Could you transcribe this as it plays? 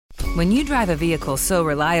When you drive a vehicle so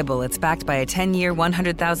reliable it's backed by a 10-year,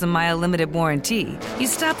 100,000-mile limited warranty, you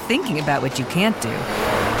stop thinking about what you can't do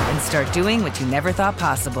and start doing what you never thought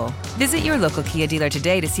possible. Visit your local Kia dealer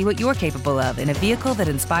today to see what you're capable of in a vehicle that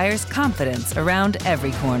inspires confidence around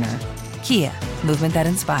every corner. Kia, movement that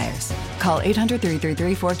inspires. Call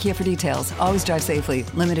 800-333-4KIA for details. Always drive safely.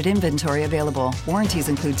 Limited inventory available. Warranties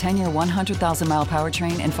include 10-year 100,000-mile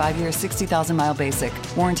powertrain and 5-year 60,000-mile basic.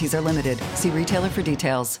 Warranties are limited. See retailer for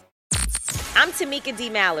details. I'm Tamika D.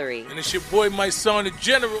 Mallory. And it's your boy, my son, the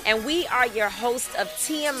General. And we are your hosts of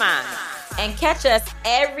TMI. And catch us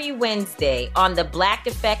every Wednesday on the Black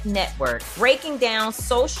Effect Network, breaking down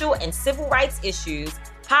social and civil rights issues,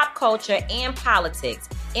 pop culture, and politics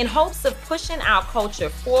in hopes of pushing our culture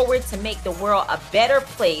forward to make the world a better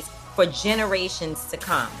place for generations to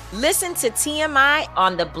come. Listen to TMI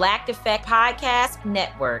on the Black Effect Podcast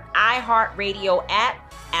Network, iHeartRadio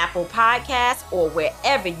app, Apple Podcasts, or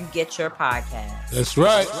wherever you get your podcasts. That's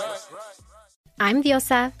right. I'm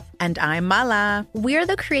Diosa. And I'm Mala. We're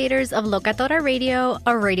the creators of Locatora Radio,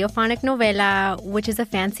 a radiophonic novela, which is a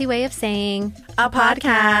fancy way of saying a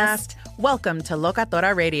podcast. Welcome to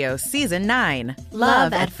Locatora Radio Season 9,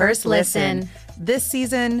 Love at First Listen. This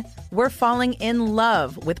season, we're falling in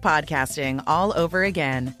love with podcasting all over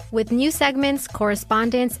again. With new segments,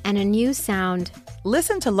 correspondence, and a new sound.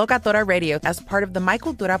 Listen to Locatora Radio as part of the My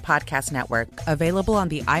Cultura Podcast Network, available on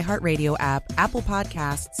the iHeartRadio app, Apple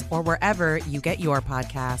Podcasts, or wherever you get your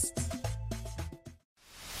podcasts.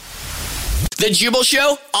 The Jubal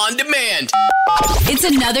Show on demand. It's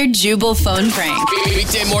another Jubal phone prank.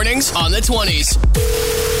 Weekday mornings on the 20s.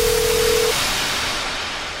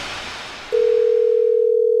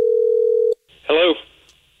 Hello.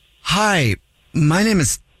 Hi, my name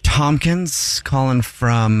is Tonkins, calling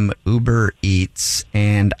from Uber Eats,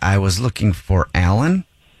 and I was looking for Alan.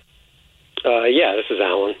 Yeah, this is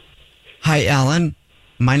Alan. Hi, Alan.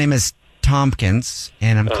 My name is Tompkins,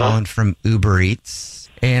 and I'm calling from Uber Eats.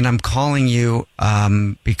 And I'm calling you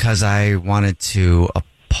because I wanted to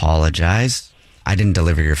apologize. I didn't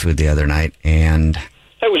deliver your food the other night, and...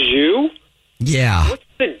 That was you? Yeah. What's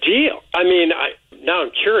the deal? I mean, now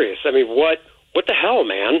I'm curious. I mean, what the hell,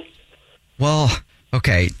 man? Well,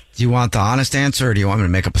 okay. Do you want the honest answer, or do you want me to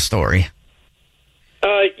make up a story?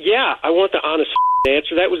 Yeah, I want the honest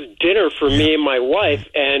answer. That was dinner for me and my wife,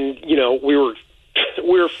 and, you know, we were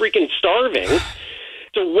freaking starving.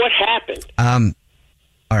 So what happened?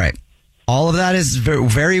 All right. All of that is very,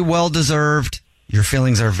 very well deserved. Your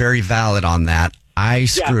feelings are very valid on that. I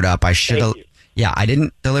screwed up. I should have. Yeah, I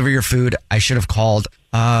didn't deliver your food. I should have called.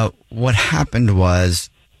 What happened was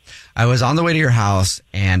I was on the way to your house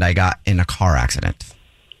and I got in a car accident.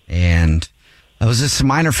 And it was just a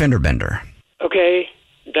minor fender bender. Okay,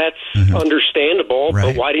 that's understandable. Right.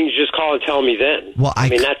 But why didn't you just call and tell me then? Well, I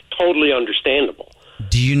mean, that's totally understandable.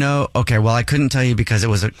 Do you know? Okay, well, I couldn't tell you because it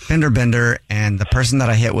was a fender bender, and the person that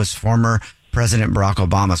I hit was former President Barack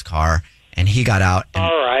Obama's car, and he got out. And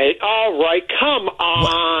all right. Come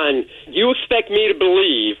on. What? You expect me to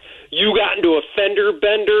believe you got into a fender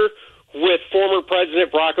bender with former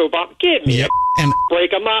President Barack Obama? Give me a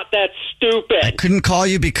break. I'm not that stupid. I couldn't call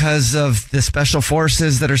you because of the special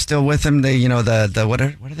forces that are still with him. The what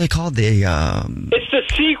are they called? It's the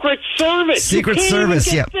Secret Service. Secret you can't Service.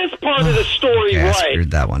 Even get this part of the story okay, right. I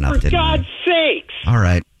screwed that one up. For God's sakes. All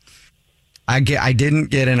right. I didn't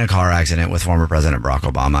get in a car accident with former President Barack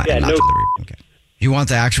Obama. Yeah, and not okay. You want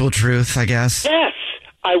the actual truth, I guess? Yes.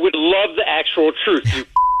 I would love the actual truth, you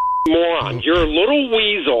moron. You're a little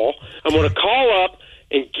weasel. I'm going to call up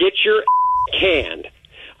and get your canned.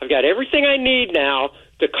 I've got everything I need now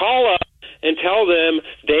to call up and tell them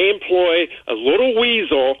they employ a little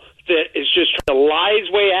weasel that is just trying to lie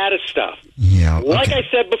his way out of stuff. Yeah. Okay. Like I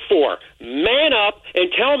said before, man up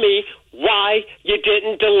and tell me why you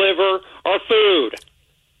didn't deliver our food.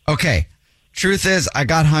 Okay. Truth is, I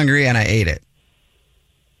got hungry and I ate it.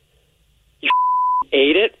 You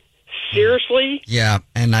ate it? Seriously? Yeah,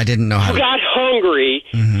 and I didn't know how. You got hungry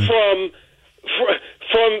from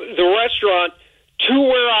the restaurant to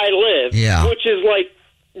where I live, which is like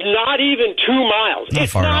not even 2 miles.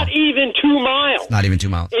 It's not even 2 miles. Not even 2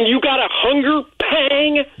 miles. And you got a hunger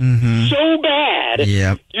pang so bad,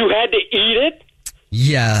 you had to eat it?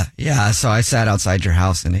 Yeah. So I sat outside your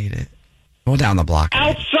house and ate it. Go down the block.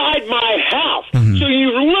 Outside my house. So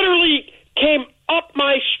you literally came up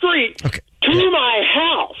my street to my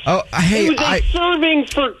house. Oh, hey, it was a serving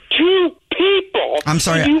for 2 people. I'm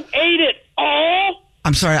sorry. And you ate it all?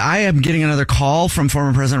 I'm sorry. I am getting another call from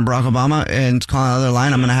former President Barack Obama, and it's calling another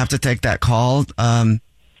line. I'm going to have to take that call.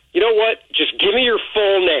 You know what? Just give me your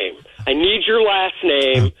full name. I need your last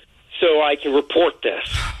name so I can report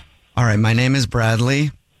this. All right, my name is Bradley.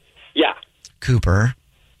 Yeah. Cooper.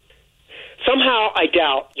 Somehow I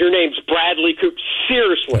doubt your name's Bradley Cooper.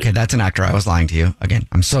 Seriously. Okay, that's an actor. I was lying to you. Again,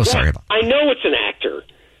 I'm so sorry about that. I know it's an actor.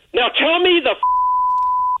 Now tell me the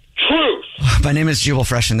truth. My name is Jubal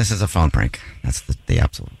Fresh, and this is a phone prank. That's the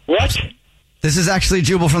absolute. What? Absolute. This is actually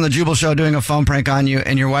Jubal from the Jubal Show doing a phone prank on you,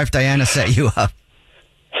 and your wife Diana set you up.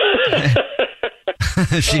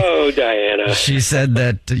 Diana. She said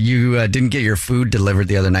that you didn't get your food delivered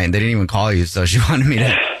the other night, and they didn't even call you, so she wanted me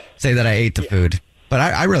to say that I ate the food. But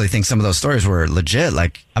I really think some of those stories were legit.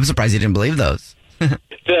 Like, I'm surprised you didn't believe those. The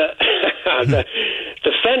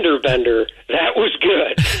fender bender, that was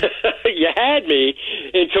good. You had me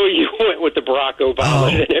until you went with the Barack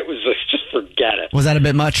Obama, and it was just forget it. Was that a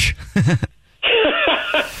bit much?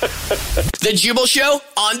 The Jubal Show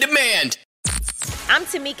on demand. I'm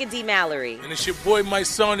Tamika D. Mallory. And it's your boy, my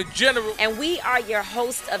son, the General. And we are your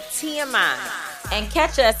hosts of TMI. And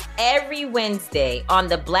catch us every Wednesday on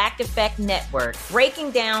the Black Effect Network,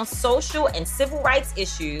 breaking down social and civil rights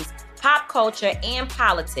issues, pop culture, and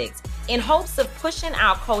politics in hopes of pushing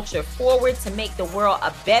our culture forward to make the world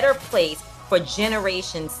a better place for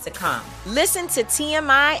generations to come. Listen to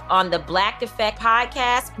TMI on the Black Effect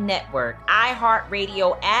Podcast Network,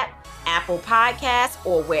 iHeartRadio app, Apple Podcasts,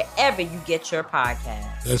 or wherever you get your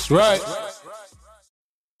podcasts. That's right.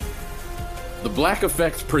 The Black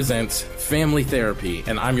Effect presents Family Therapy,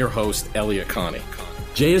 and I'm your host, Elia Connie.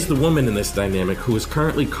 Jay is the woman in this dynamic who is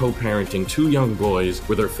currently co-parenting 2 young boys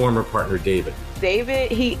with her former partner, David.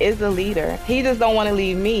 David, he is a leader. He just don't want to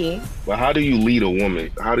leave me. But how do you lead a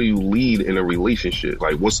woman? How do you lead in a relationship?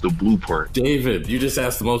 Like, what's the blueprint? David, you just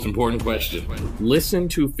asked the most important question. Listen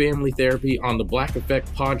to Family Therapy on the Black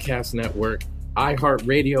Effect Podcast Network,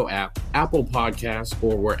 iHeartRadio app, Apple Podcasts,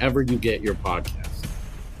 or wherever you get your podcasts.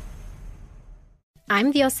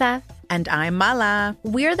 I'm Diosa. And I'm Mala.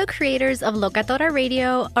 We're the creators of Locatora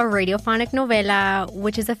Radio, a radiophonic novela,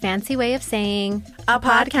 which is a fancy way of saying a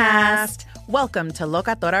podcast. Welcome to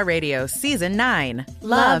Locatora Radio Season 9,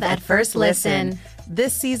 Love at First Listen.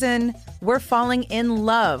 This season, we're falling in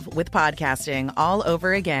love with podcasting all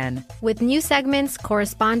over again. With new segments,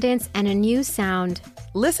 correspondence, and a new sound.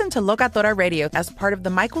 Listen to Locatora Radio as part of the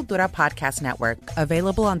My Cultura Podcast Network,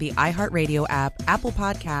 available on the iHeartRadio app, Apple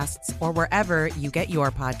Podcasts, or wherever you get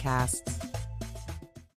your podcasts.